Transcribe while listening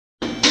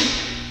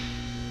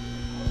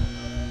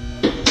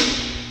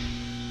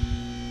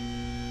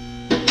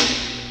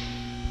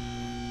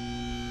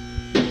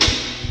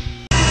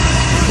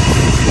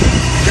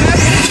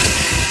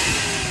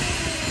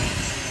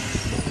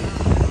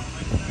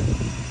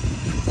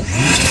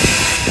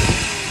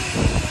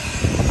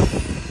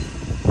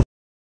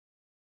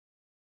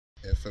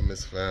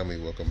infamous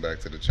family, welcome back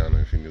to the channel.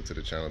 If you're new to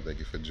the channel, thank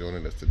you for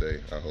joining us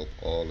today. I hope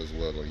all is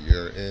well on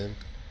your end.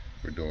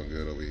 We're doing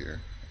good over here.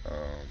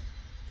 The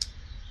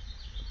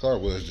car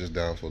was just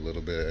down for a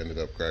little bit. Ended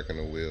up cracking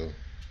the wheel,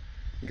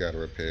 got it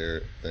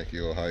repaired. Thank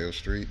you, Ohio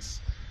streets.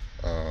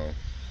 But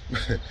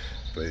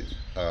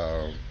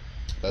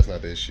that's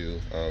not the issue.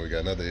 We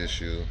got another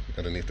issue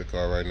underneath the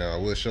car right now. I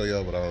will show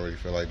y'all, but I don't really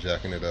feel like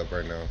jacking it up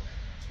right now.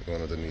 We're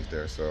going underneath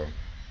there. So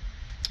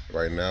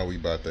right now we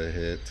about to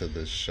head to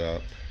the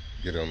shop,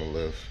 get on the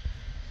lift.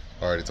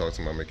 I already talked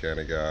to my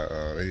mechanic guy.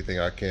 Anything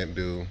I can't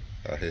do,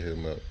 I hit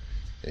him up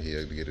and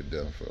he'll get it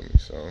done for me.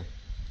 So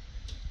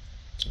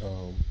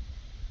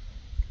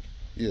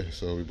yeah,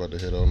 so we about to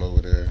head on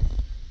over there.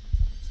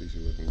 See,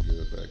 she's looking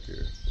good back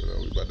here. But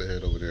we about to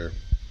head over there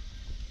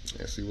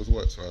and see what's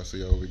what. So I'll see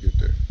y'all when we get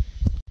there.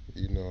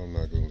 You know I'm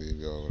not gonna leave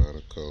y'all without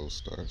a cold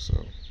start,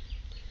 so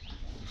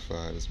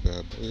fire this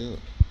bad boy up.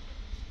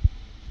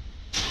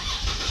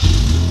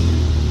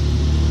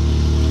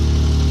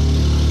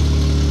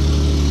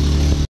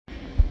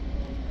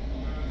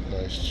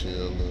 Nice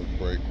chill little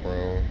break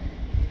room.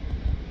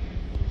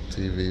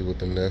 TV with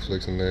the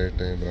Netflix and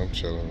everything, but I'm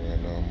chilling right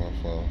now on my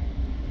phone.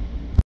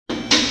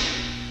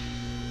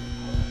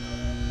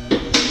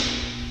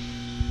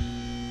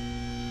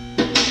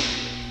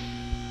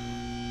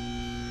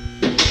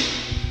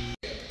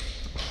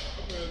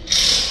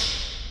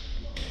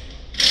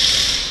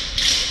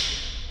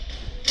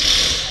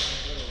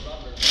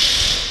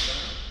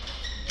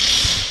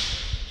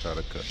 Try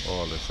to cut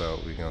all this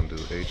out. We're gonna do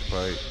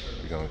H-pipe.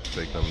 We're gonna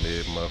take them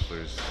mid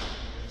mufflers,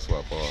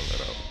 swap all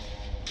that out.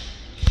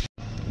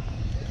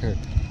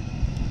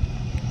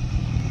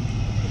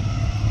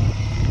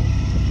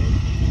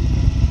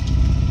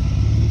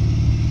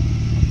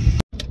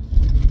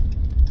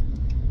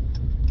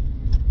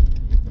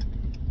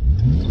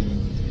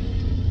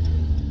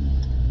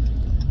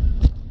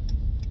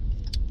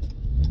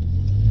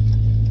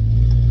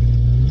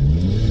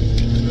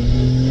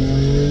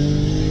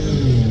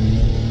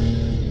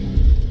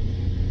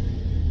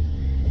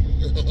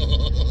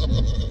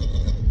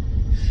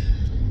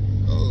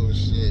 Oh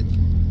shit.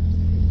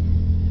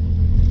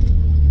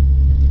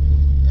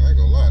 I ain't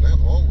gonna lie, that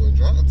all-wheel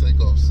drive take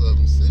off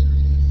something serious.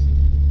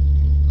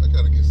 I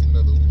gotta get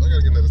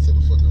another set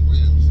of fucking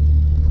wheels.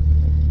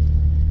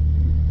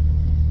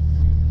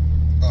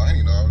 Oh, I didn't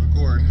even know I was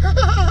recording.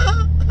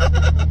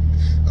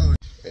 Oh.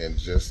 And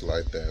just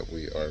like that,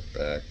 we are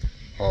back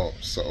home.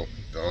 So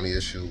the only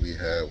issue we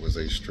had was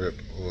a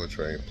stripped oil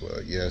drain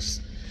plug.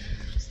 Yes,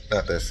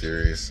 not that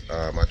serious.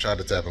 I tried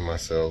to tap it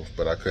myself,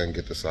 but I couldn't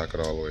get the socket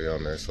all the way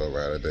on there. So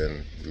rather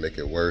than make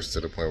it worse to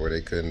the point where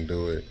they couldn't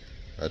do it,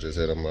 I just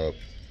hit them up.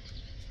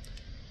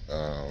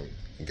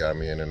 Got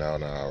me in and out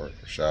in an hour.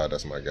 Rashad,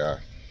 that's my guy.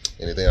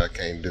 Anything I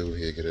can't do,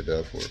 he'll get it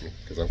done for me.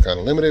 Because I'm kind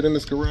of limited in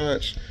this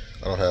garage.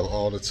 I don't have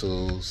all the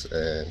tools,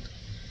 and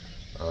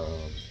I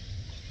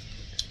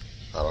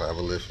don't have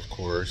a lift, of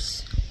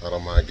course. I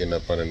don't mind getting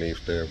up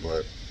underneath there,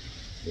 but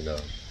you know,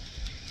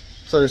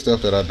 certain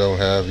stuff that I don't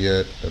have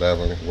yet, that I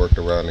haven't worked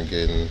around and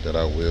getting, that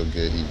I will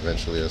get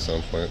eventually at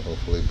some point,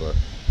 hopefully. But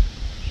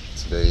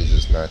today is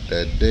just not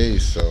that day.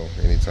 So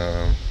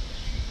anytime,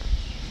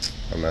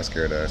 I'm not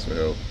scared to ask for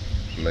help.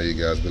 I know you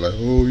guys be like,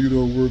 oh, you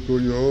don't work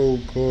on your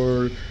own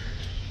car.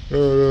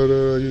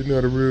 You're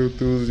not a real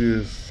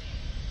enthusiast.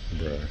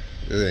 Bruh,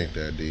 it ain't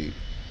that deep.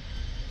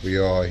 We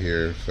all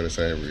here for the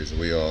same reason.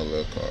 We all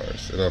love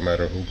cars. It don't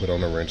matter who put on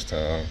the wrench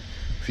time.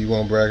 If you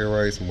want bragging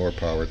rights, more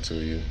power to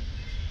you.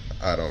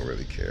 I don't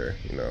really care,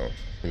 you know,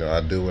 I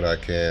do what I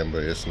can,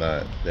 but it's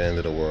not the end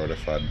of the world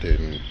if I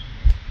didn't,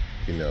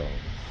 you know,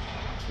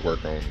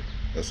 work on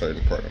a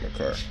certain part of the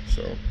car.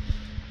 So,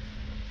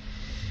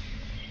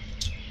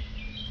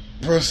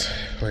 plus,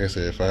 like I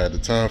said, if I had the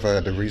time, if I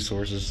had the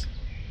resources,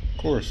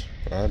 of course,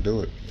 I'd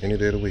do it any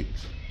day of the week.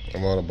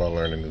 I'm all about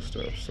learning new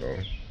stuff, so,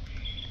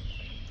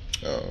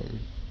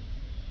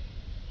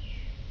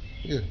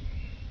 yeah.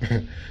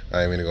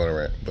 I ain't even gonna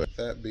rant. But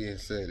that being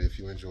said, if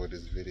you enjoyed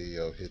this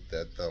video, hit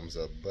that thumbs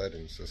up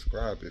button.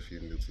 Subscribe if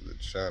you're new to the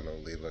channel.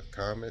 Leave a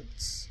comment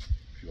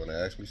if you want to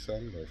ask me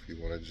something, or if you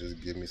want to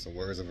just give me some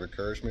words of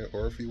encouragement,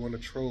 or if you want to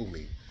troll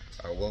me.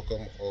 I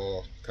welcome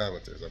all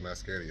commenters. I'm not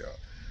scared of y'all.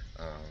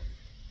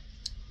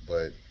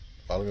 But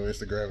follow me on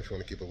Instagram if you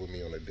want to keep up with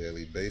me on a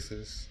daily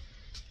basis.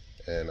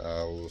 And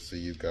I will see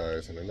you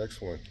guys in the next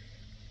one.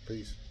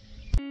 Peace.